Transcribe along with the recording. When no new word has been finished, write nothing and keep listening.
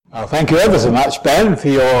Well, thank you ever so much, Ben, for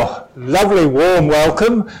your lovely warm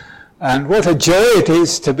welcome, and what a joy it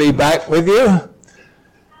is to be back with you.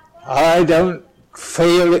 I don't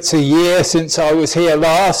feel it's a year since I was here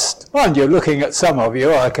last. Mind you, looking at some of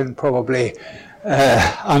you, I can probably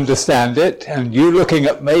understand it, and you looking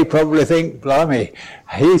at me probably think, blimey,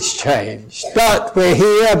 he's changed. But we're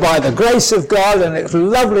here by the grace of God, and it's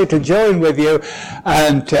lovely to join with you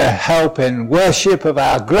and to help in worship of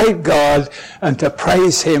our great God and to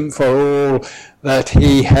praise him for all that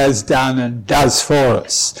he has done and does for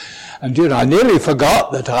us. And you know, I nearly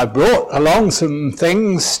forgot that I brought along some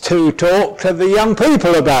things to talk to the young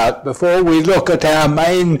people about before we look at our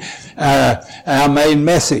main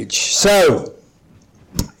message. So,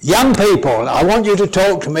 young people, I want you to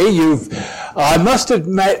talk to me. I must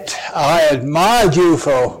admit, I admired you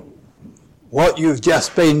for what you've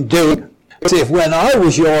just been doing. As if when I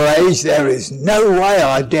was your age, there is no way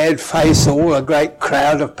I dared face all a great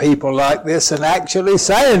crowd of people like this and actually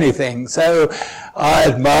say anything. So I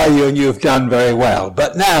admire you, and you've done very well.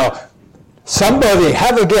 But now, somebody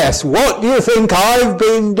have a guess. What do you think I've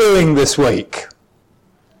been doing this week?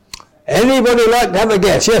 Anybody like to have a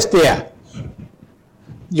guess? Yes, dear.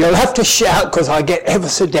 You'll have to shout because I get ever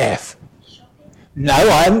so deaf. No,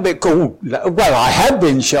 I haven't been called. Well, I have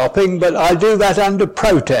been shopping, but I do that under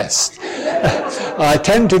protest. I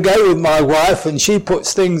tend to go with my wife, and she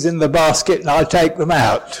puts things in the basket and I take them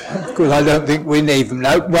out because I don't think we need them.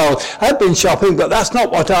 No, well, I've been shopping, but that's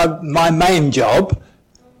not my main job.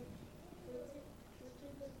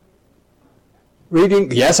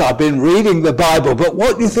 Reading, yes, I've been reading the Bible, but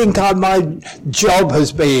what do you think my job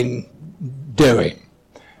has been doing?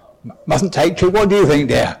 Mustn't take too. What do you think,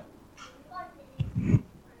 dear?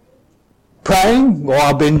 Praying? Well,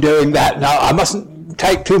 I've been doing that. Now, I mustn't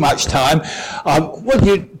take too much time.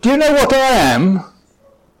 Do you know what I am?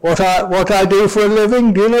 What I do for a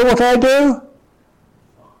living? Do you know what I do?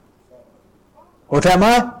 What am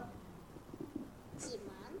I?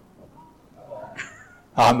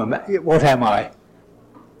 What am I?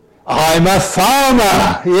 I'm a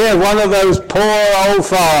farmer. Yeah, one of those poor old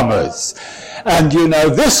farmers. And you know,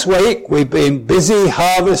 this week we've been busy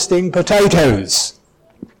harvesting potatoes.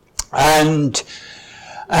 And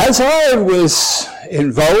as I was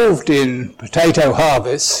involved in potato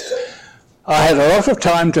harvest, I had a lot of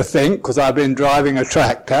time to think because I've been driving a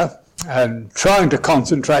tractor and trying to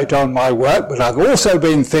concentrate on my work, but I've also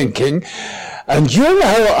been thinking, and you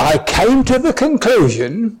know, I came to the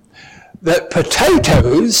conclusion that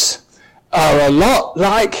potatoes are a lot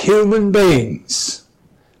like human beings.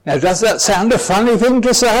 Now, does that sound a funny thing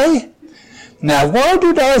to say? Now, why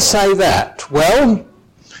did I say that? Well,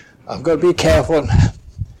 I've got to be careful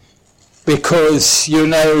because, you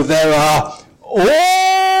know, there are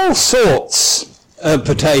all sorts of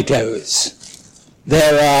potatoes.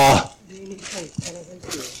 There are...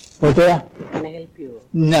 What there? Can I help you?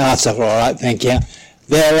 No, that's all right, thank you.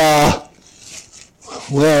 There are...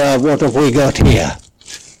 what have we got here?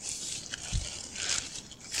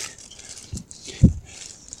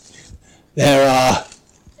 There are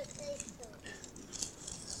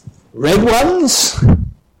red ones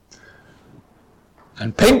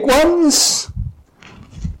and pink ones.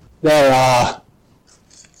 There are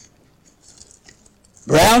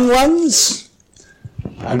brown ones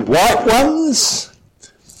and white ones.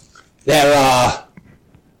 There are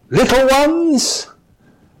little ones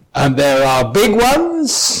and there are big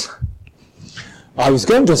ones. I was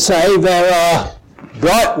going to say there are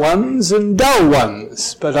bright ones and dull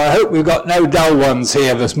ones, but I hope we've got no dull ones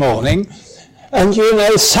here this morning. And you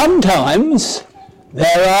know, sometimes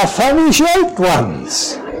there are funny shaped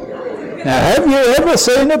ones. Now, have you ever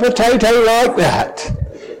seen a potato like that?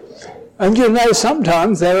 And you know,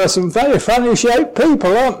 sometimes there are some very funny shaped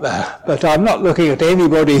people, aren't there? But I'm not looking at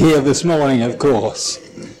anybody here this morning, of course.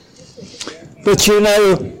 But you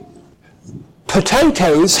know,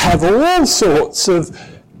 potatoes have all sorts of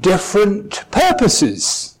different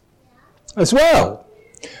purposes as well.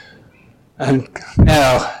 And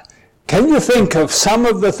now, can you think of some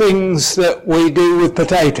of the things that we do with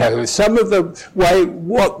potatoes? Some of the way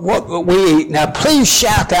what we eat. Now, please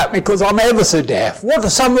shout at me because I'm ever so deaf. What are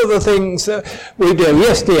some of the things that we do?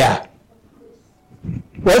 Yes, dear.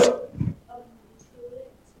 What?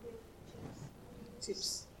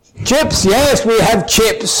 Chips. Chips. Yes, we have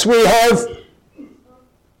chips. We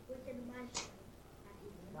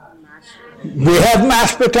have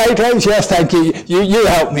mashed potatoes, yes, thank you. You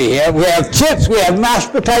help me here. We have chips, we have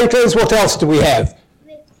mashed potatoes. What else do we have?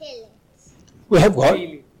 We have what?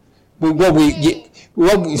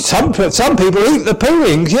 Some people eat the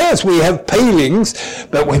peelings. Yes, we have peelings,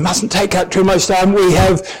 but we mustn't take up too much time. We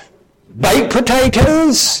have baked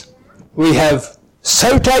potatoes. We have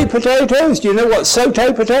sauté potatoes. Do you know what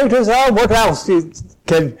sauté potatoes are? What else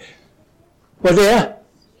can... What dear?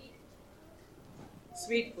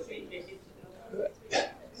 Sweet potatoes.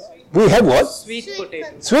 We have what? Sweet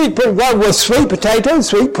potatoes. Sweet potatoes. Well, we're sweet potatoes,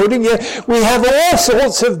 sweet pudding. Yeah. We have all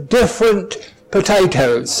sorts of different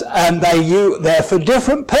potatoes, and they're for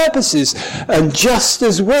different purposes. And just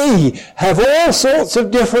as we have all sorts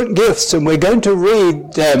of different gifts, and we're going to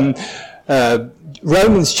read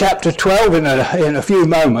Romans chapter 12 in a few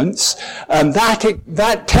moments, and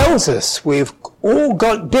that tells us we've all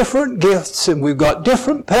got different gifts and we've got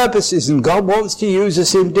different purposes, and God wants to use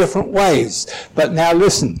us in different ways. But now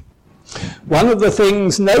listen, one of the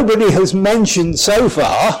things nobody has mentioned so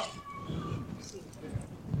far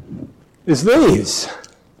is these.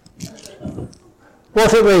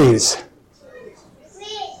 What are these?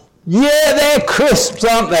 Yeah, they're crisps,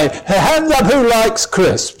 aren't they? Hands up who likes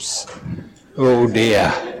crisps. Oh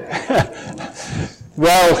dear.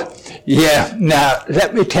 Well, yeah, now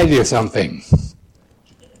let me tell you something.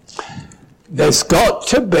 There's got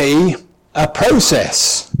to be a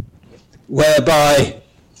process whereby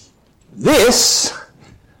this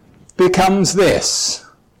becomes this.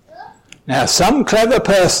 Now, some clever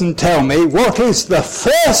person tell me, what is the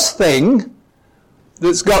first thing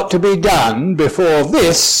that's got to be done before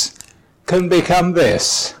this can become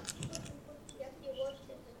this?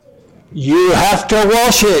 You have to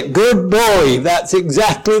wash it. Good boy. That's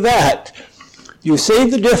exactly that. You see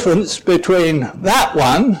the difference between that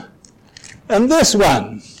one and this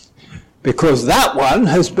one, because that one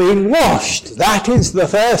has been washed. That is the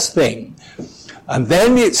first thing. And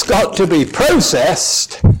then it's got to be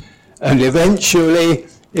processed, and eventually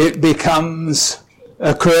it becomes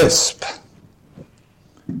a crisp.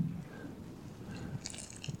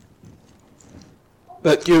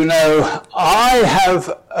 But you know, I have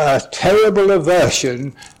a terrible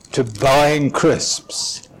aversion to buying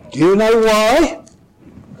crisps. Do you know why?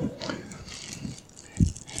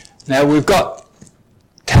 Now we've got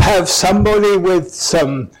to have somebody with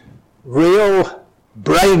some real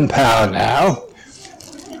brain power now.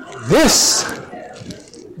 This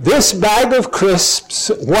bag of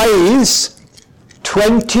crisps weighs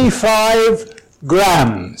 25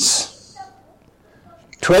 grams.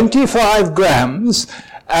 25 grams,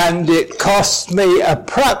 and it cost me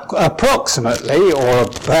approximately, or a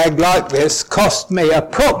bag like this cost me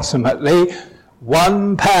approximately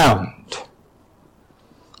 £1.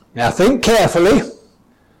 Now think carefully.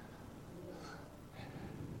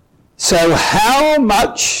 So how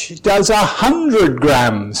much does 100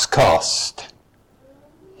 grams cost?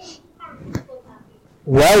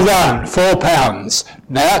 Well done, £4.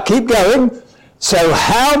 Now keep going. So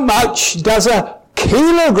how much does a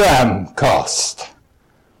kilogram cost?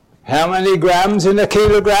 How many grams in a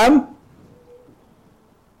kilogram?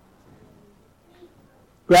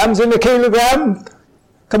 Grams in a kilogram?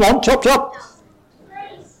 Come on, chop, chop.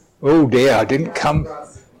 Oh dear, I didn't come.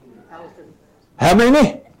 How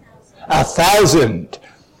many? 1,000.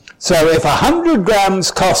 So if 100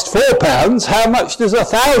 grams cost £4, how much does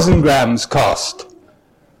 1,000 grams cost?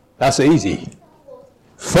 That's easy.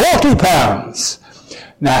 £40.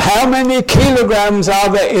 Now, how many kilograms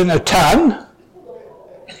are there in a ton?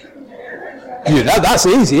 You know, that's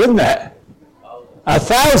easy, isn't it?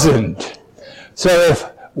 1,000. So if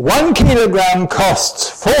 1 kilogram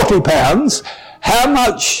costs £40, how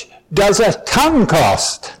much does a ton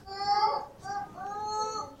cost?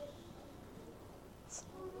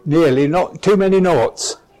 Nearly, not too many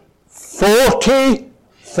noughts.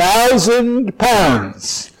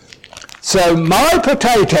 £40,000. So my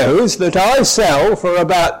potatoes that I sell for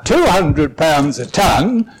about £200 a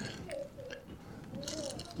tonne,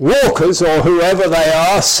 Walker's or whoever they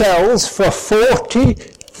are sells for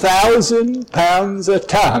 £40,000 a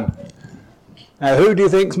tonne. Now who do you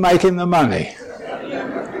think's making the money?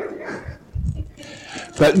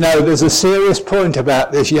 But no, there's a serious point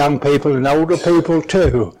about this, young people and older people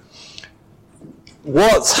too.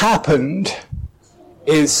 What's happened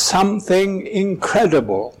is something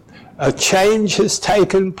incredible. A change has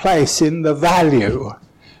taken place in the value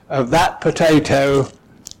of that potato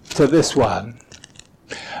to this one.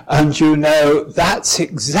 And you know, that's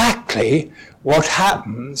exactly what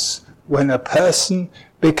happens when a person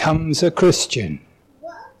becomes a Christian.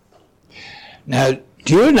 Now,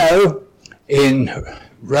 do you know, in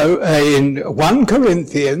 1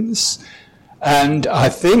 Corinthians, and I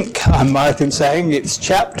think I'm right in saying it's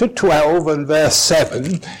chapter 12 and verse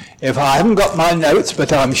 7, if I haven't got my notes,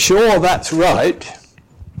 but I'm sure that's right.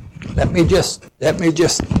 Let me just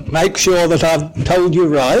make sure that I've told you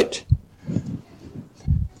right.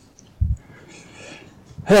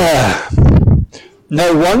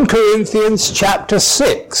 No, 1 Corinthians chapter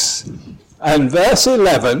 6 and verse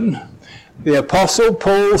 11, the Apostle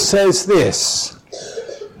Paul says this,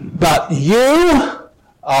 "But you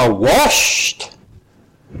are washed,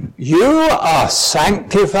 you are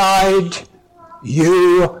sanctified,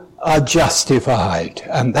 you are justified."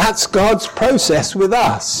 And that's God's process with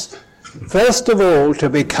us. First of all, to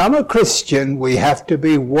become a Christian, we have to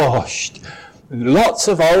be washed. Lots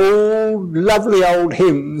of lovely old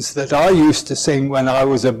hymns that I used to sing when I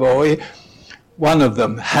was a boy. One of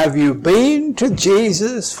them, "Have you been to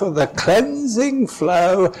Jesus for the cleansing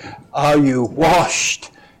flow? Are you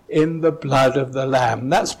washed in the blood of the Lamb?"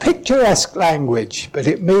 That's picturesque language, but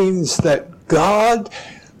it means that God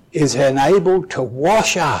is enabled to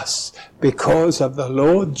wash us because of the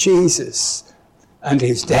Lord Jesus and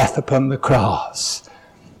his death upon the cross.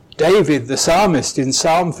 David, the psalmist, in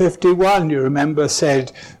Psalm 51, you remember,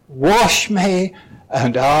 said, "Wash me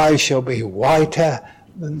and I shall be whiter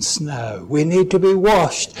than snow." We need to be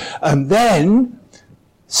washed. And then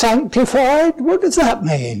sanctified, what does that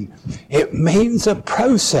mean? It means a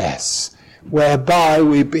process whereby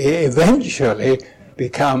we eventually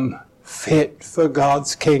become fit for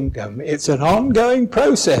God's kingdom. It's an ongoing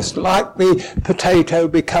process, like the potato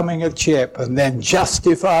becoming a chip. And then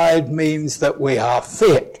justified means that we are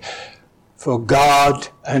fit for God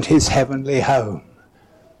and his heavenly home.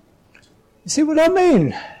 You see what I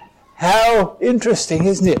mean? How interesting,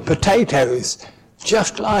 isn't it? Potatoes,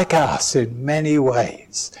 just like us in many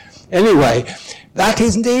ways. Anyway, that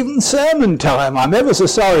isn't even sermon time. I'm ever so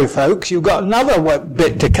sorry, folks. You've got another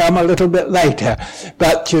bit to come a little bit later.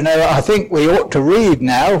 But, I think we ought to read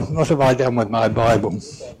now. What have I done with my Bible?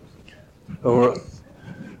 No,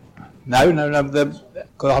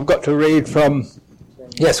 I've got to read from...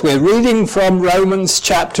 Yes, we're reading from Romans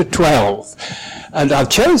chapter 12. And I've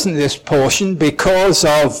chosen this portion because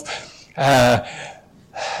of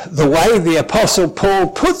the way the Apostle Paul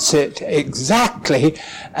puts it, exactly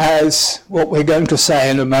as what we're going to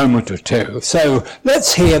say in a moment or two. So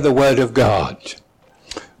let's hear the word of God.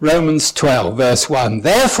 Romans 12, verse 1.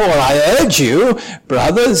 "Therefore I urge you,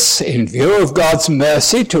 brothers, in view of God's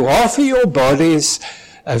mercy, to offer your bodies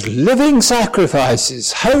as living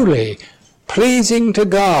sacrifices, holy, pleasing to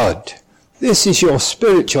God. This is your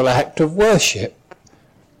spiritual act of worship.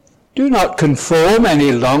 Do not conform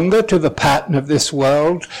any longer to the pattern of this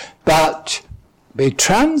world, but be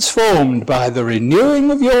transformed by the renewing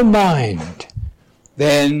of your mind.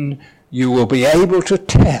 Then you will be able to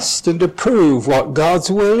test and approve what God's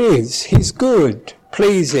will is, his good,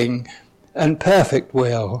 pleasing, and perfect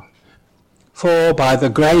will. For by the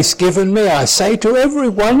grace given me, I say to every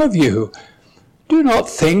one of you, do not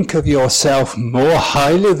think of yourself more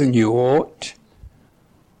highly than you ought,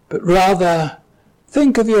 but rather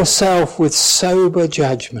think of yourself with sober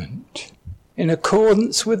judgment, in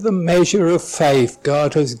accordance with the measure of faith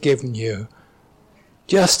God has given you.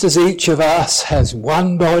 Just as each of us has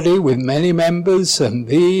one body with many members, and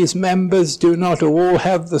these members do not all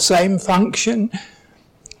have the same function,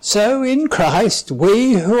 so in Christ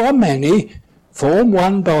we who are many form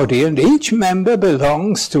one body, and each member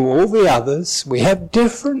belongs to all the others. We have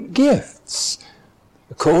different gifts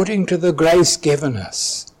according to the grace given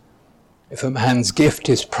us. If a man's gift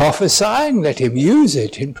is prophesying, let him use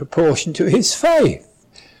it in proportion to his faith.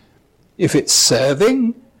 If it's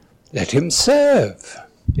serving, let him serve.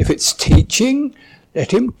 If it's teaching,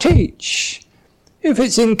 let him teach. If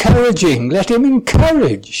it's encouraging, let him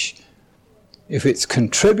encourage. If it's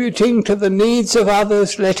contributing to the needs of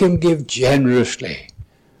others, let him give generously.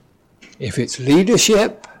 If it's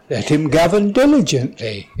leadership, let him govern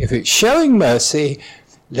diligently. If it's showing mercy,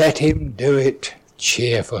 let him do it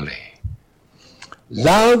cheerfully.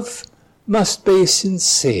 Love must be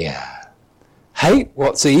sincere. Hate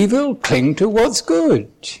what's evil, cling to what's good.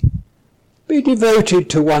 Be devoted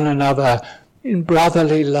to one another in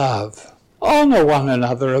brotherly love. Honour one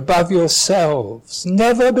another above yourselves.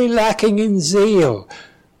 Never be lacking in zeal,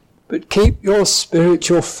 but keep your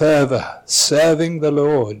spiritual fervour, serving the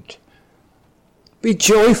Lord. Be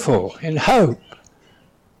joyful in hope,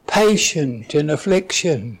 patient in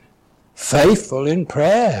affliction, faithful in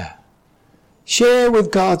prayer. Share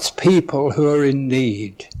with God's people who are in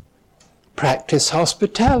need. Practice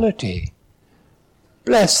hospitality.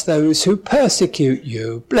 Bless those who persecute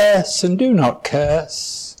you. Bless and do not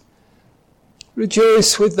curse.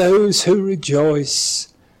 Rejoice with those who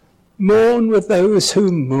rejoice. Mourn with those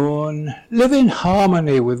who mourn. Live in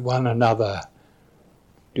harmony with one another.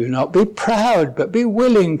 Do not be proud, but be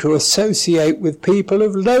willing to associate with people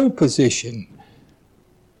of low position.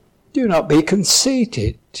 Do not be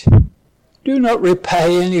conceited. Do not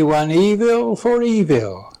repay anyone evil for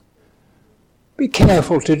evil. Be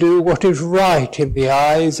careful to do what is right in the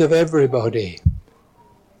eyes of everybody.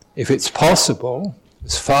 If it's possible,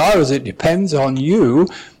 as far as it depends on you,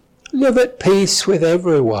 live at peace with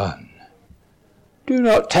everyone. Do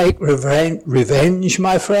not take revenge,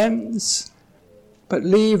 my friends, but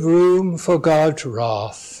leave room for God's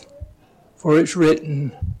wrath. For it's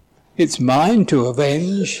written, "It's mine to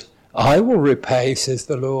avenge, I will repay," says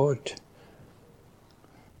the Lord.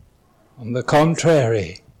 On the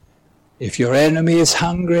contrary, if your enemy is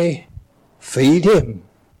hungry, feed him.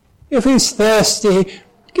 If he's thirsty,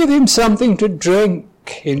 give him something to drink.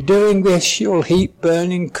 In doing this, you'll heap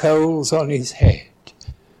burning coals on his head.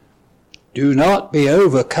 Do not be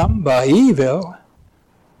overcome by evil,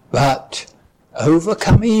 but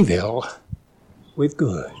overcome evil with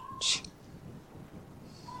good.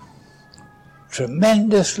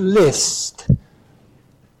 Tremendous list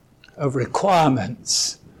of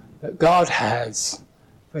requirements that God has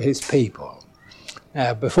for his people.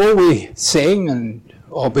 Now, before we sing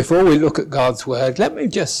or before we look at God's word, let me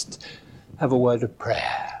just have a word of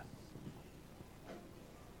prayer.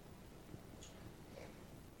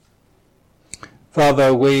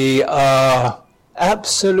 Father, we are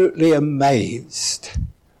absolutely amazed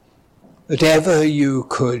that ever you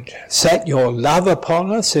could set your love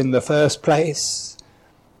upon us in the first place,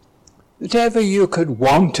 that ever you could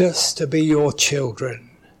want us to be your children.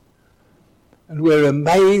 And we're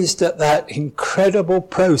amazed at that incredible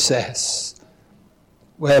process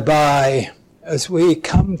whereby, as we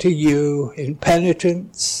come to you in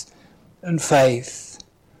penitence and faith,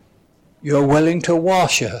 you're willing to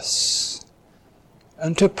wash us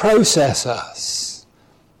and to process us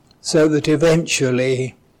so that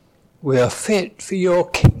eventually we are fit for your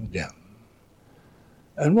kingdom.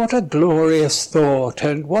 And what a glorious thought,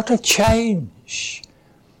 and what a change.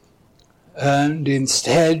 And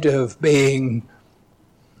instead of being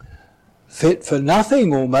fit for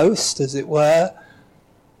nothing almost, as it were,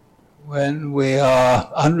 when we are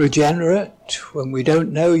unregenerate, when we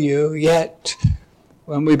don't know you, yet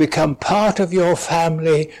when we become part of your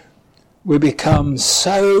family, we become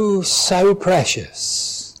so, so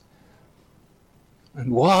precious.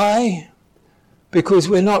 And why? Because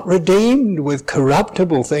we're not redeemed with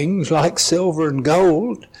corruptible things like silver and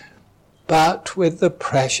gold, but with the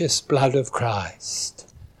precious blood of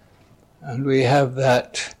Christ. And we have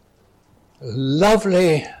that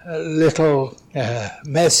lovely little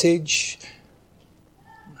message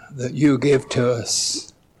that you give to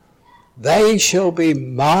us. They shall be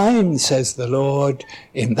mine, says the Lord,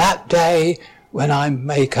 in that day when I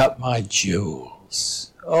make up my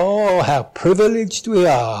jewels. Oh, how privileged we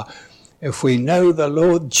are if we know the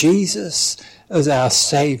Lord Jesus as our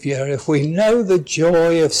Saviour, if we know the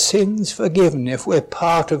joy of sins forgiven, if we're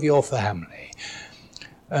part of your family.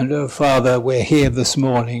 And, oh, Father, we're here this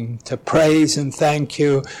morning to praise and thank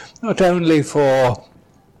you, not only for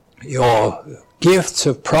your gifts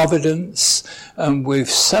of providence, and we've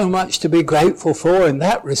so much to be grateful for in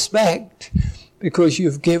that respect, because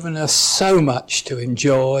you've given us so much to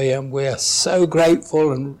enjoy, and we're so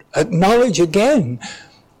grateful and acknowledge again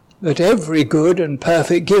that every good and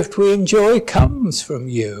perfect gift we enjoy comes from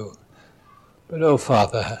you. But, oh,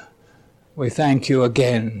 Father, we thank you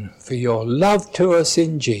again for your love to us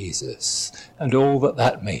in Jesus and all that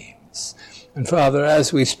that means. And, Father,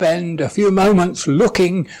 as we spend a few moments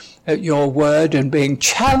looking at your word and being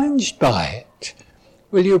challenged by it,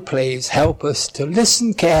 will you please help us to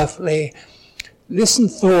listen carefully, listen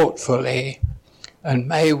thoughtfully, and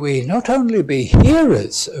may we not only be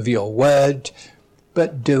hearers of your word,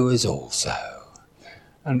 but doers also.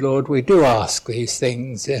 And Lord, we do ask these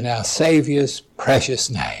things in our Saviour's precious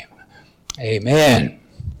name. Amen.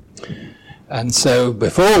 And so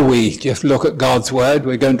before we just look at God's word,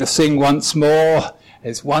 we're going to sing once more.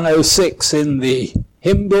 It's 106 in the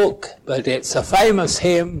hymn book, but it's a famous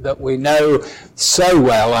hymn that we know so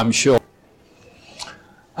well, I'm sure.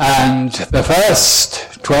 And the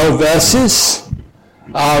first 12 verses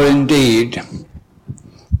are indeed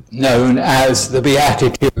known as the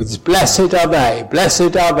Beatitudes. Blessed are they,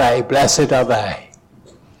 blessed are they, blessed are they.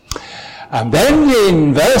 And then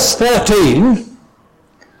in verse 13,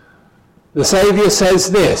 the Saviour says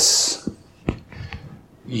this: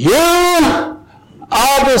 you are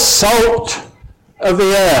the salt of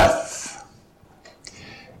the earth.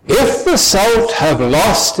 If the salt have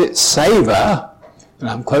lost its savour, and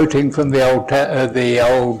I'm quoting from the old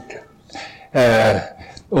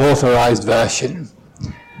authorised version,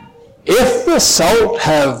 if the salt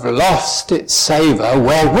have lost its savour,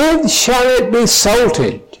 wherewith shall it be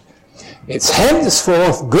salted? It's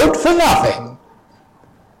henceforth good for nothing,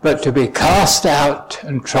 but to be cast out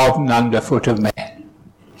and trodden underfoot of men.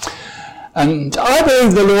 And I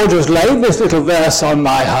believe the Lord has laid this little verse on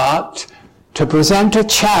my heart to present a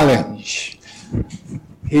challenge.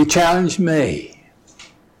 He challenged me.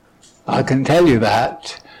 I can tell you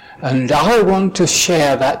that. And I want to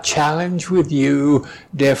share that challenge with you,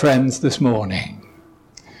 dear friends, this morning.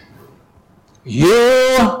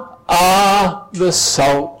 You are the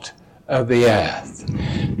salt of the earth.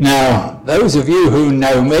 Now, those of you who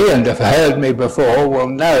know me and have heard me before will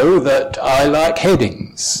know that I like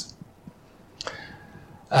headings.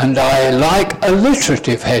 And I like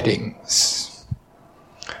alliterative headings.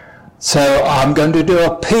 So I'm going to do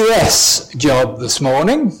a PS job this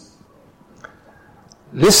morning.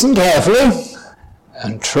 Listen carefully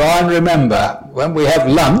and try and remember. When we have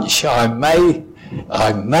lunch, I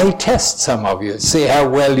may test some of you, see how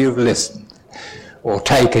well you've listened or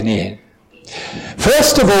taken in.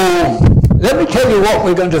 First of all, let me tell you what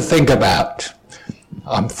we're going to think about.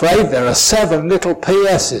 I'm afraid there are 7 little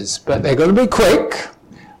PSs, but they're going to be quick.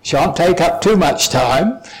 Shan't take up too much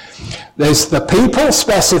time. There's the people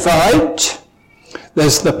specified.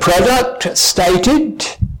 There's the product stated.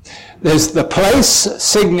 There's the place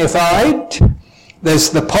signified. There's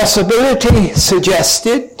the possibility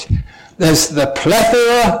suggested. There's the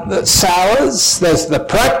plethora that sours. There's the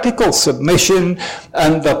practical submission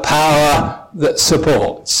and the power that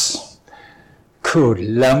supports.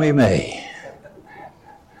 Cordle me.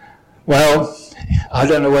 Well, I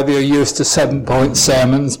don't know whether you're used to 7-point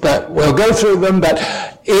sermons, but we'll go through them. But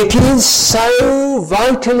it is so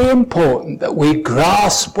vitally important that we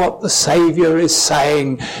grasp what the Saviour is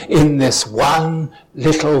saying in this one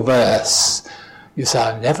little verse. You say,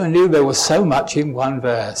 I never knew there was so much in one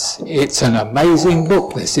verse. It's an amazing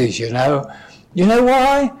book, this is, you know. You know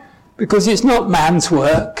why? Because it's not man's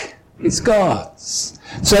work, it's God's.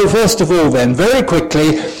 So first of all then, very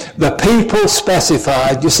quickly, the people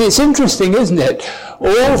specified. You see, it's interesting, isn't it?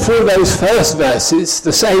 All through those first verses,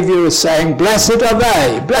 the Saviour is saying, blessed are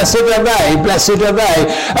they, blessed are they, blessed are they.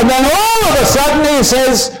 And then all of a sudden he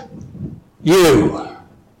says, you.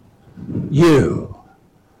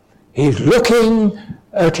 He's looking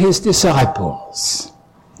at his disciples.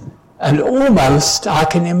 And almost I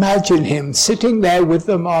can imagine him sitting there with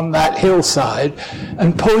them on that hillside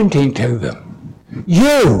and pointing to them.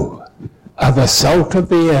 You are the salt of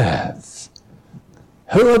the earth.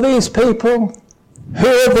 Who are these people? Who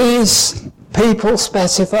are these people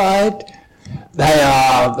specified? They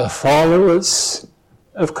are the followers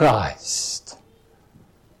of Christ.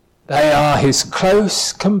 They are his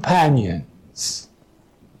close companions.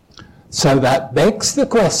 So that begs the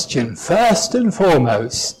question, first and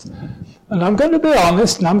foremost, and I'm going to be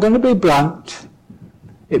honest and I'm going to be blunt,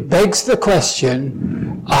 it begs the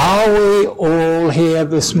question, are we all here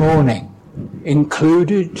this morning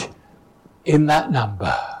included in that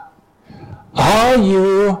number? Are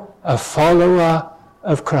you a follower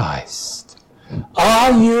of Christ?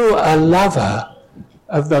 Are you a lover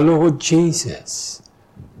of the Lord Jesus?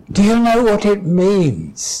 Do you know what it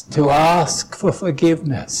means to ask for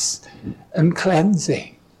forgiveness and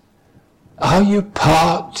cleansing? Are you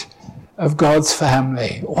part of God's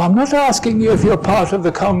family? Well, I'm not asking you if you're part of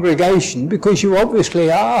the congregation, because you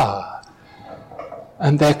obviously are.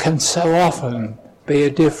 And there can so often be a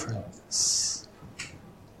difference.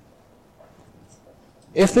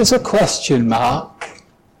 If there's a question mark,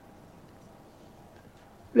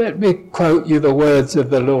 let me quote you the words of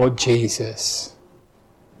the Lord Jesus.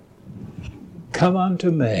 Come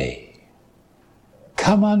unto me.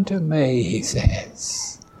 Come unto me, he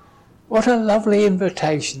says. What a lovely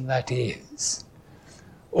invitation that is.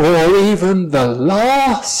 Or even the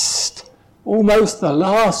last, almost the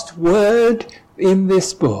last word in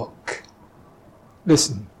this book.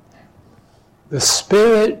 Listen. The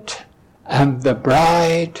Spirit and the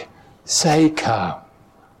bride say, come.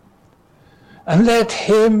 And let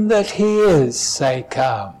him that he is say,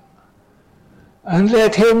 come. And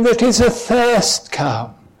let him that is athirst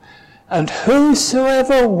come. And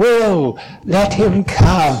whosoever will, let him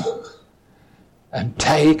come and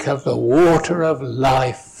take of the water of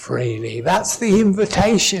life freely. That's the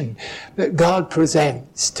invitation that God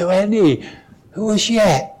presents to any who as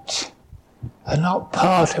yet are not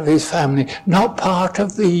part of his family, not part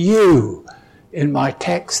of the you in my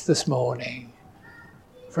text this morning.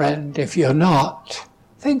 Friend, if you're not,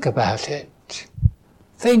 think about it.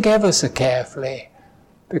 Think ever so carefully,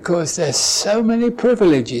 because there's so many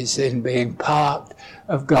privileges in being part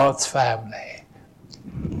of God's family.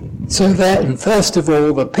 So then, first of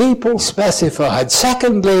all, the people specified.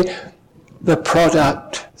 Secondly, the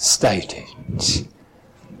product stated.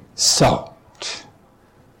 Salt.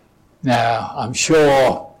 Now, I'm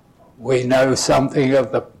sure We know something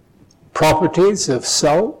of the properties of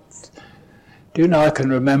salt. Do you know, I can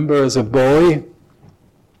remember as a boy,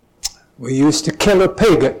 we used to kill a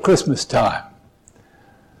pig at Christmas time.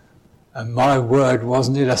 And my word,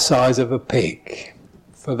 wasn't it the size of a pig?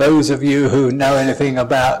 For those of you who know anything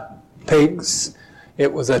about pigs,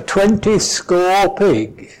 it was a 20-score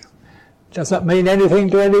pig. Does that mean anything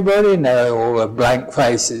to anybody? No, all the blank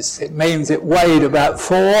faces. It means it weighed about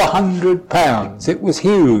 400 pounds. It was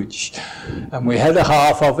huge. And we had a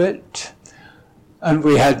half of it. And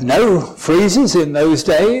we had no freezers in those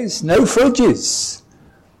days, no fridges.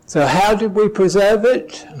 So how did we preserve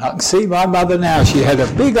it? And I can see my mother now. She had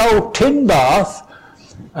a big old tin bath,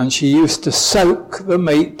 and she used to soak the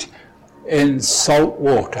meat in salt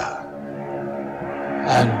water.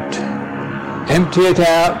 And empty it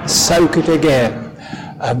out, soak it again.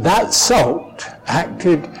 And that salt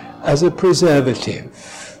acted as a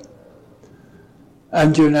preservative.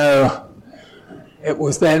 And you know, it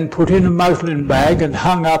was then put in a muslin bag and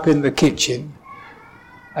hung up in the kitchen.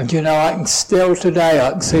 And you know, I can still today,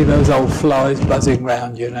 I can see those old flies buzzing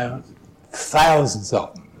round, you know. Thousands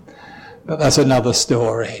of them. But that's another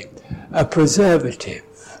story. A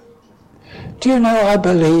preservative. Do you know, I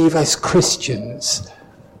believe as Christians,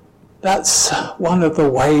 that's one of the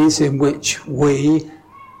ways in which we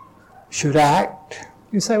should act.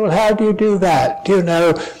 You say, well, how do you do that? Do you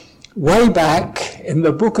know, way back in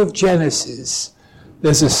the book of Genesis,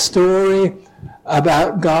 there's a story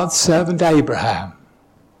about God's servant Abraham.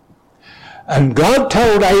 And God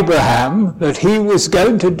told Abraham that he was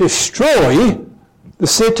going to destroy the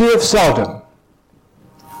city of Sodom.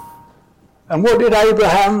 And what did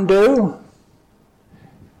Abraham do?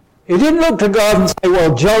 He didn't look to God and say,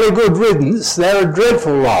 well, jolly good riddance, they're a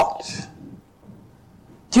dreadful lot.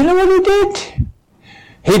 Do you know what he did?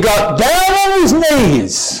 He got down on his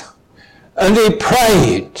knees and he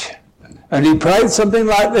prayed. And he prayed something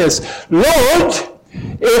like this: Lord,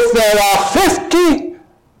 if there are 50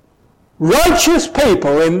 righteous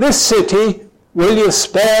people in this city, will you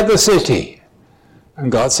spare the city?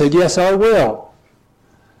 And God said, yes, I will.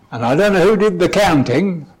 And I don't know who did the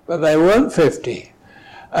counting, but they weren't 50.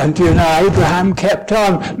 And you know, Abraham kept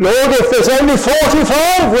on. Lord, if there's only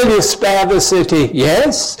 45, will you spare the city?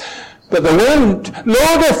 Yes, but there weren't.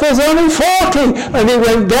 Lord, if there's only 40. And he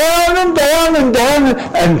went down and down and down.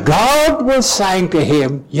 And God was saying to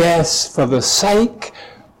him, yes, for the sake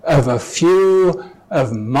of a few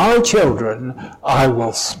of my children, I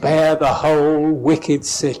will spare the whole wicked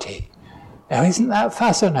city. Now, isn't that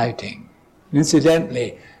fascinating?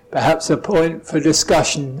 Incidentally, perhaps a point for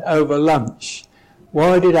discussion over lunch.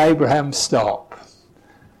 Why did Abraham stop?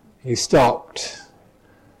 He stopped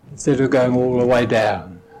instead of going all the way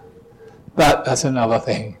down. But that's another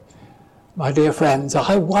thing. My dear friends,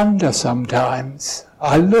 I wonder sometimes,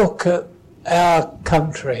 I look at our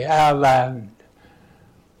country, our land,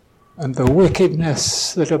 and the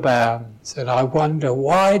wickedness that abounds, and I wonder,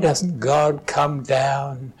 why doesn't God come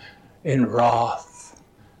down in wrath?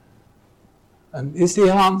 And is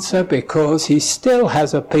the answer because he still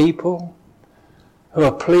has a people who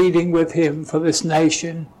are pleading with him for this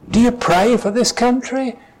nation? Do you pray for this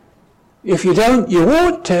country? If you don't, you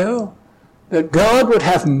ought to. That God would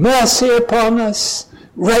have mercy upon us,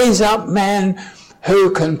 raise up men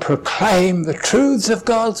who can proclaim the truths of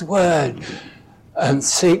God's word and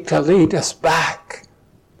seek to lead us back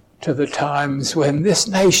to the times when this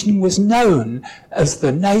nation was known as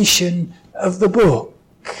the nation of the book.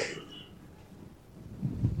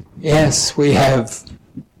 Yes, we have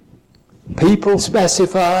people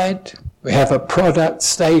specified, we have a product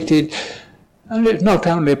stated, and it's not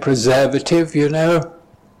only a preservative, you know,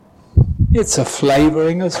 it's a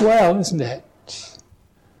flavouring as well, isn't it?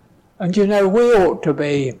 And you know, we ought to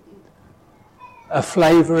be a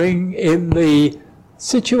flavouring in the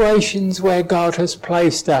situations where God has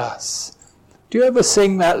placed us. Do you ever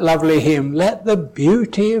sing that lovely hymn, let the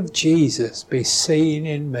beauty of Jesus be seen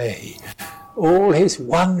in me, all his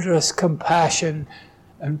wondrous compassion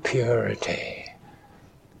and purity?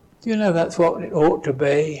 Do you know that's what it ought to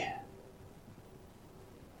be?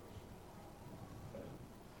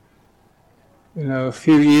 You know, a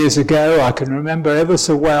few years ago, I can remember ever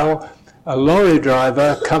so well, a lorry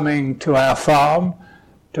driver coming to our farm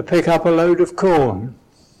to pick up a load of corn.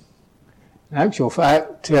 In actual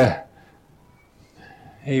fact,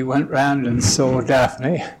 he went round and saw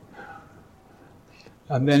Daphne,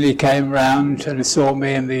 and then he came round and he saw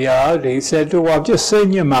me in the yard. He said, oh, I've just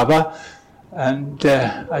seen your mother, and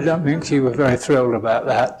I don't think she was very thrilled about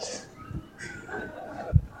that.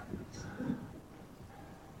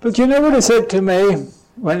 But you know what he said to me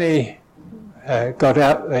when he got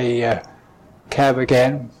out the cab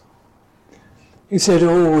again? He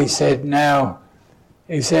said, now,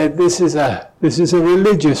 he said, this is a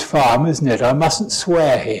religious farm, isn't it? I mustn't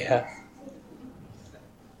swear here.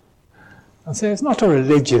 I said, it's not a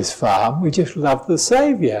religious farm, we just love the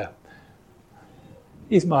Saviour.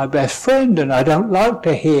 He's my best friend and I don't like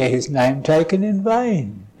to hear his name taken in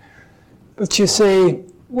vain. But you see,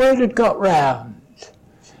 word had got round.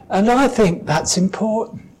 And I think that's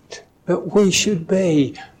important, that we should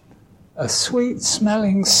be a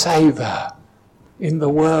sweet-smelling savour in the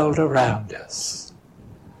world around us.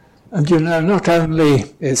 And you know, not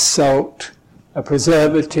only is salt a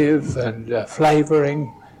preservative and a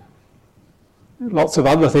flavouring, lots of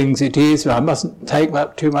other things it is, but I mustn't take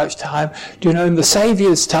up too much time. Do you know, in the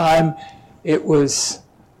Saviour's time, it was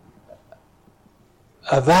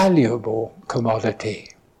a valuable commodity.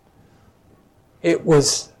 It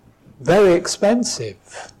was very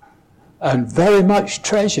expensive and very much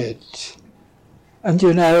treasured. And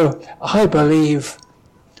you know, I believe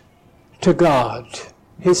to God,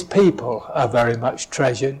 his people are very much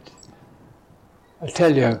treasured. I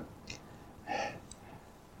tell you,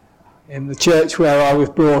 in the church where I was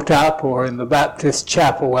brought up, or in the Baptist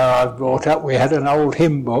chapel where I was brought up, we had an old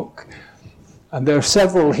hymn book, and there are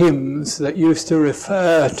several hymns that used to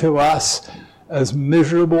refer to us as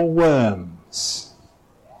miserable worms.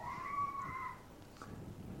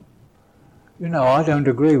 You know, I don't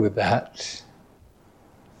agree with that.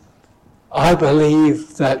 I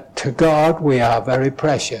believe that to God we are very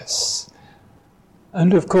precious.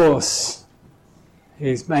 And of course,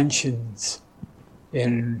 he's mentioned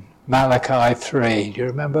in Malachi 3, do you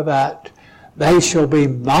remember that? They shall be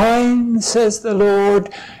mine, says the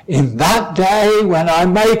Lord, in that day when I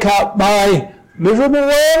make up my miserable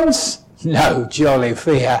worms? No, jolly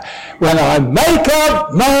fear. When I make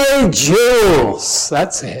up my jewels.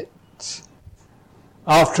 That's it.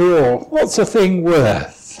 After all, what's a thing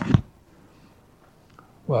worth?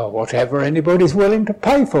 Well, whatever anybody's willing to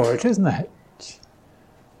pay for it, isn't it?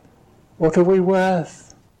 What are we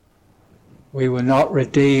worth? We were not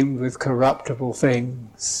redeemed with corruptible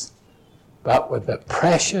things, but with the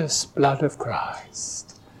precious blood of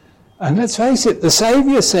Christ. And let's face it, the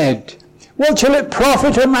Saviour said, what shall it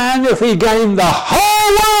profit a man if he gain the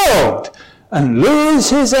whole world and lose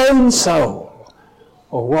his own soul?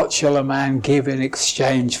 Or what shall a man give in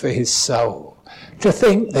exchange for his soul? To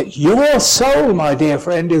think that your soul, my dear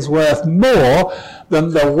friend, is worth more than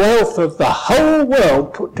the wealth of the whole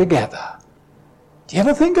world put together. Do you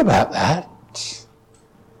ever think about that?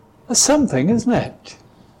 That's something, isn't it?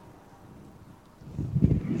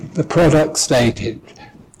 The product stated,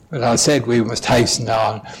 but I said we must hasten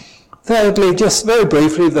on. Thirdly, just very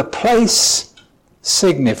briefly, the place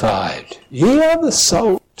signified. Ye are the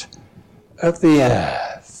salt of the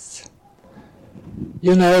earth.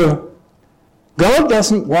 You know, God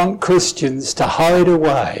doesn't want Christians to hide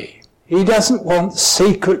away. He doesn't want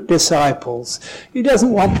secret disciples. He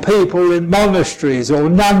doesn't want people in monasteries or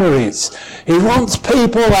nunneries. He wants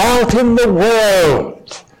people out in the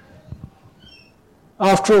world.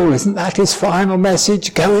 After all, isn't that his final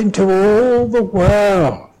message? Go into all the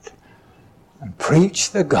world and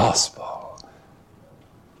preach the gospel.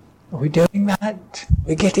 Are we doing that?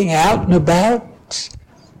 We're getting out and about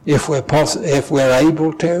if we're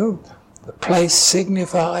able to. The place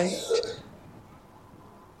signified.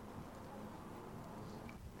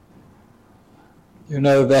 You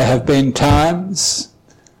know, there have been times,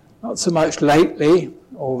 not so much lately,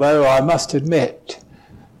 although I must admit,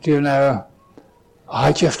 do you know,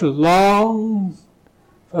 I just long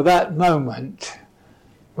for that moment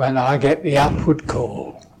when I get the upward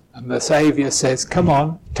call and the Saviour says, come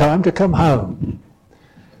on, time to come home.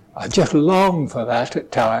 I just long for that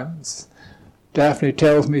at times. Daphne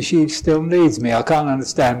tells me she still needs me. I can't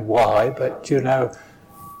understand why, but you know,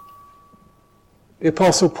 the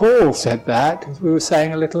Apostle Paul said that, as we were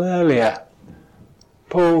saying a little earlier.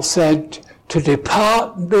 Paul said, to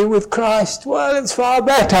depart and be with Christ, well, it's far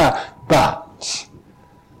better, but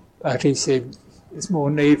he said, it's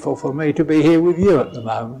more needful for me to be here with you at the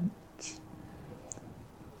moment.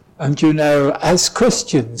 And you know, as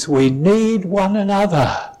Christians, we need one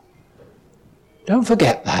another. Don't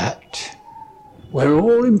forget that. We're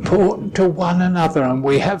all important to one another and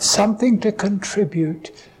we have something to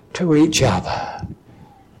contribute to each other.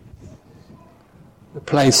 The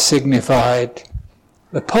place signified,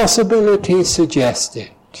 the possibility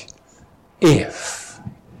suggested. If.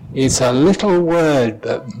 It's a little word,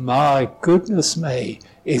 but my goodness me,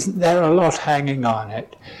 isn't there a lot hanging on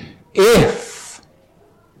it? If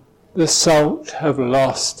the salt have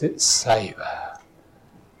lost its savour.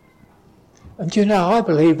 And you know, I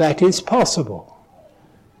believe that is possible.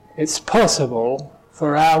 It's possible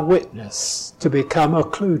for our witness to become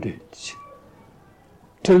occluded,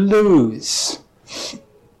 to lose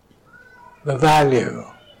the value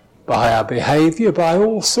by our behaviour, by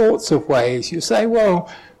all sorts of ways. You say,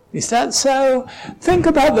 well, is that so? Think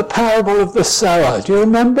about the parable of the sower. Do you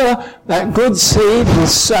remember that good seed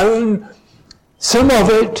was sown, some of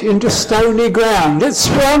it into stony ground? It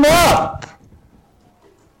sprung up.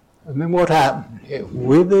 And then what happened? It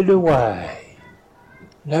withered away.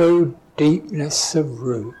 No deepness of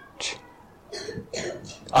root.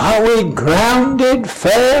 Are we grounded,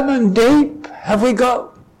 firm and deep? Have we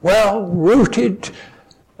got well-rooted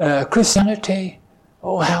Christianity?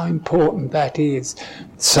 Oh, how important that is.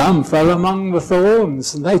 Some fell among the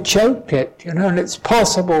thorns and they choked it, and it's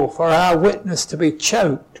possible for our witness to be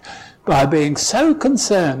choked by being so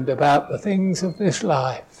concerned about the things of this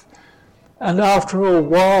life. And after all,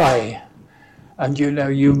 why? And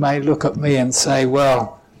you may look at me and say,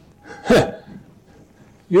 well,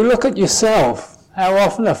 you look at yourself. How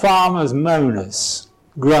often are farmers moaners,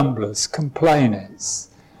 grumblers, complainers?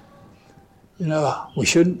 We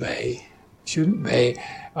shouldn't be.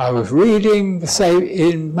 I was reading, say,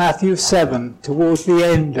 in Matthew 7, towards the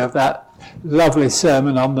end of that lovely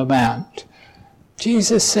Sermon on the Mount.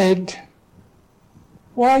 Jesus said,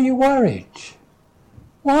 why are you worried?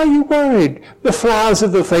 Why are you worried? The flowers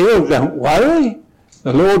of the field don't worry.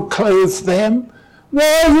 The Lord clothes them.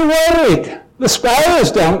 Why are you worried? The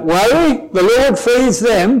sparrows don't worry. The Lord feeds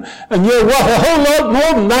them, and you're what, a whole lot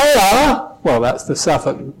more than they are? Well, that's the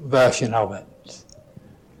Suffolk version of it.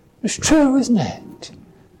 It's true, isn't it?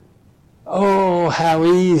 Oh, how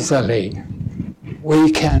easily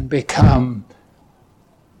we can become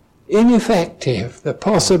ineffective. The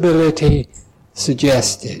possibility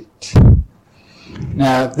suggested.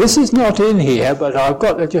 Now, this is not in here, but I've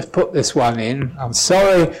got to just put this one in. I'm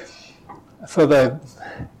sorry for the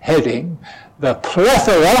heading. The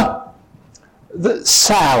plethora that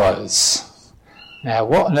sours. Now,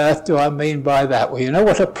 what on earth do I mean by that? Well, you know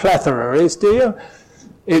what a plethora is, do you?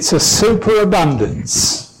 It's a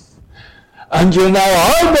superabundance. And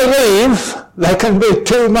I believe there can be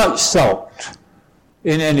too much salt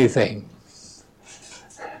in anything.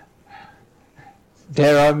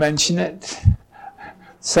 Dare I mention it?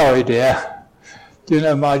 Sorry, dear.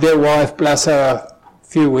 My dear wife, bless her, a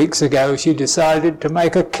few weeks ago, she decided to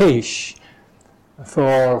make a quiche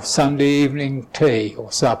for Sunday evening tea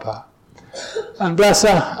or supper. And bless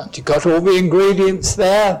her, she got all the ingredients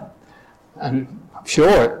there, and I'm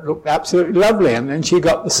sure it looked absolutely lovely. And then she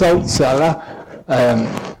got the salt cellar, and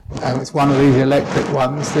it's one of these electric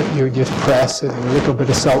ones that you just press and a little bit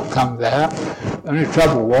of salt comes out. The only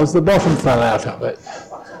trouble was the bottom fell out of it.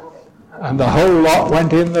 And the whole lot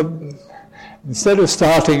went in the... Instead of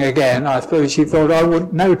starting again, I suppose she thought I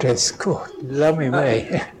wouldn't notice. God, lummy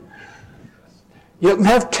me. You can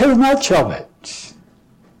have too much of it.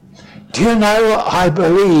 Do you know, I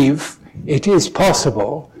believe it is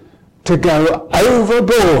possible to go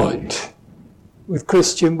overboard with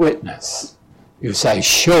Christian witness. You say,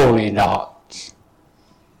 surely not.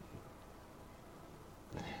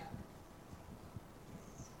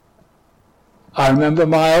 I remember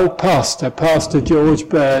my old pastor, Pastor George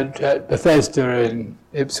Bird at Bethesda in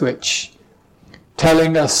Ipswich,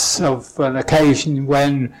 telling us of an occasion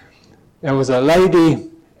when there was a lady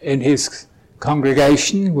in his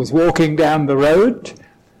congregation, was walking down the road,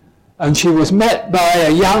 and she was met by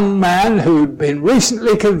a young man who'd been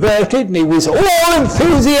recently converted, and he was all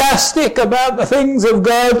enthusiastic about the things of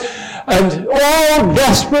God and all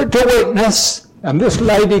desperate to witness. And this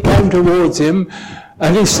lady came towards him,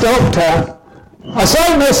 and he stopped her. I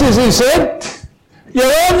say, missus, he said, you're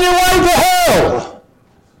on your way to hell.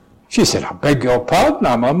 She said, I beg your pardon,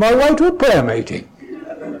 I'm on my way to a prayer meeting.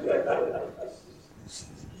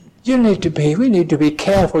 We need to be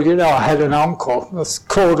careful. I had an uncle, this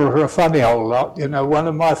Cordle, a funny old lot, one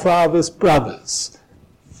of my father's brothers.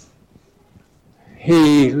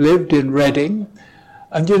 He lived in Reading,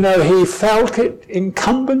 and he felt it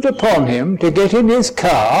incumbent upon him to get in his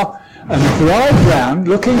car and drive round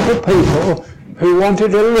looking for people who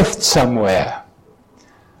wanted a lift somewhere.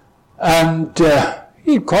 And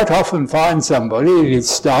he'd quite often find somebody, he'd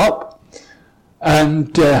stop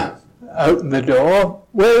and open the door.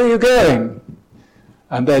 Where are you going?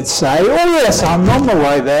 And they'd say, oh yes, I'm on my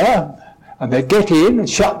way there. And they'd get in and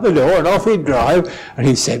shut the door and off he'd drive. And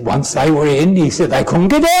he said once they were in, he said they couldn't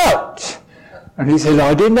get out. And he said,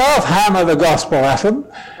 I didn't half hammer the gospel at them.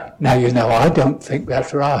 Now, I don't think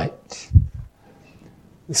that's right.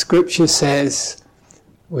 The scripture says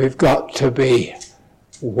we've got to be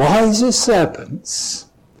wise as serpents,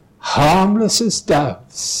 harmless as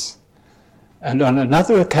doves. And on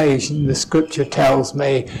another occasion, the scripture tells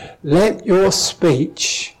me, let your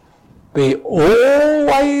speech be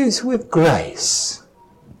always with grace,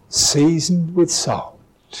 seasoned with salt.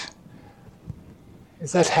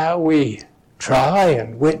 Is that how we try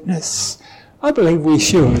and witness? I believe we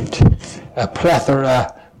should. A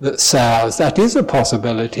plethora that sours, that is a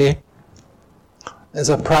possibility. There's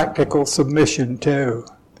a practical submission too.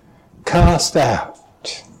 Cast out.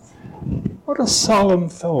 What a solemn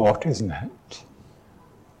thought, isn't it?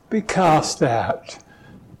 Be cast out.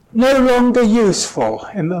 No longer useful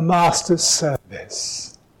in the Master's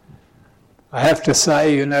service. I have to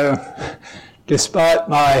say, despite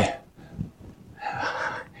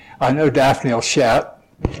I know Daphne will shout,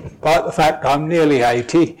 despite the fact I'm nearly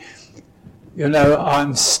 80,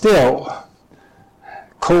 I'm still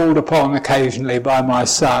called upon occasionally by my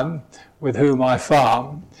son, with whom I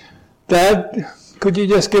farm, Dad, could you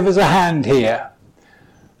just give us a hand here?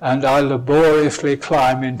 And I laboriously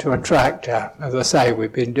climb into a tractor. As I say,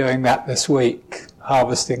 we've been doing that this week,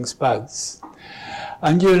 harvesting spuds.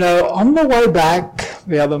 And on the way back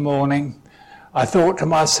the other morning, I thought to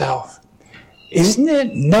myself, isn't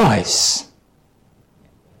it nice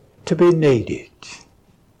to be needed?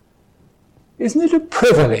 Isn't it a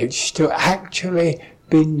privilege to actually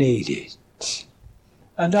be needed?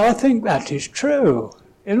 And I think that is true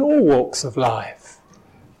in all walks of life.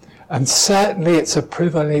 And certainly it's a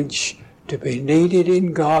privilege to be needed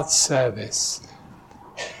in God's service.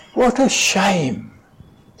 What a shame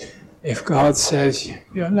if God says,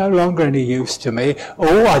 you're no longer any use to me.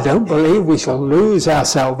 Oh, I don't believe we shall lose our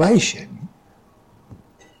salvation.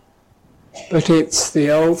 But it's the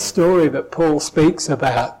old story that Paul speaks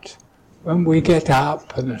about. When we get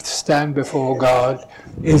up and stand before God,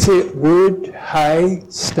 is it wood, hay,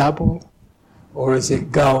 stubble, or is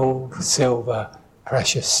it gold, silver,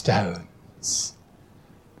 precious stones?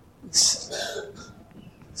 It's a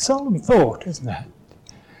solemn thought, isn't it?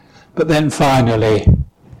 But then finally,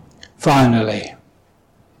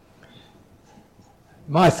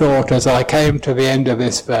 my thought as I came to the end of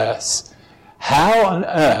this verse, how on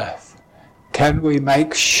earth can we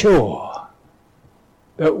make sure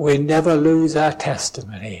that we never lose our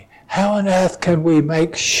testimony? How on earth can we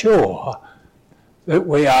make sure that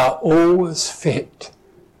we are always fit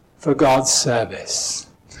for God's service?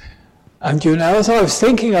 And as I was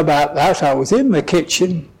thinking about that, I was in the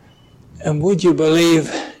kitchen, and would you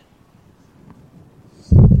believe,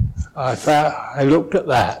 I looked at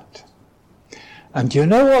that. And do you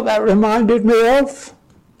know what that reminded me of?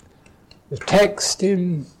 The text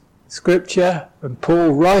in Scripture, and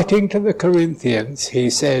Paul writing to the Corinthians, he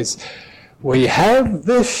says, we have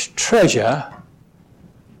this treasure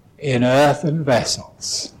in earthen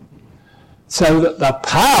vessels, so that the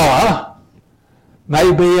power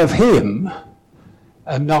may be of him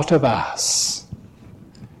and not of us.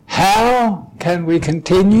 How can we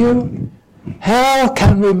continue? How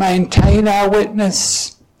can we maintain our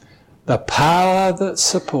witness? The power that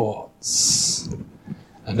supports.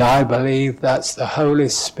 And I believe that's the Holy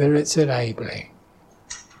Spirit's enabling.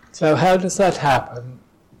 So how does that happen?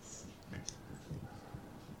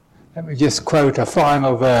 Let me just quote a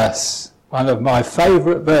final verse, one of my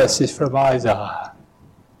favourite verses from Isaiah.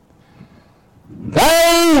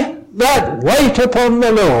 They that wait upon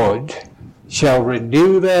the Lord shall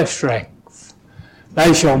renew their strength.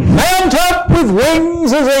 They shall mount up with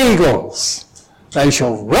wings as eagles. They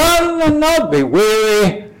shall run and not be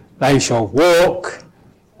weary. They shall walk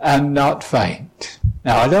and not faint.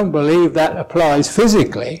 Now, I don't believe that applies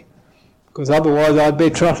physically, because otherwise I'd be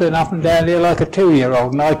trotting up and down here like a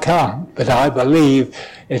 2-year-old, and I can't. But I believe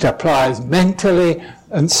it applies mentally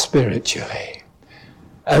and spiritually.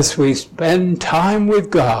 As we spend time with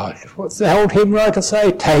God, what's the old hymn writer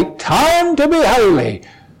say? Take time to be holy.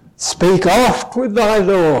 Speak oft with thy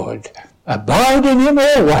Lord. Abide in him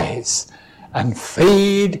always, and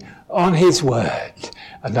feed on his word.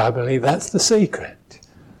 And I believe that's the secret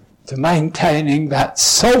to maintaining that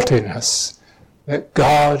saltiness that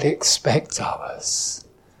God expects of us.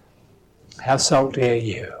 How salty are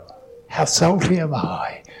you? How salty am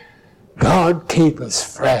I? God keep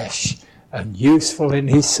us fresh and useful in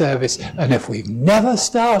his service. And if we've never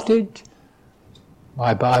started,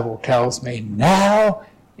 my Bible tells me now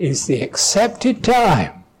is the accepted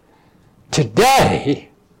time. Today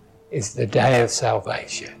is the day of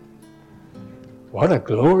salvation. What a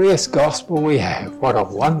glorious gospel we have. What a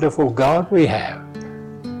wonderful God we have.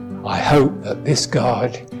 I hope that this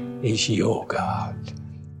God is your God.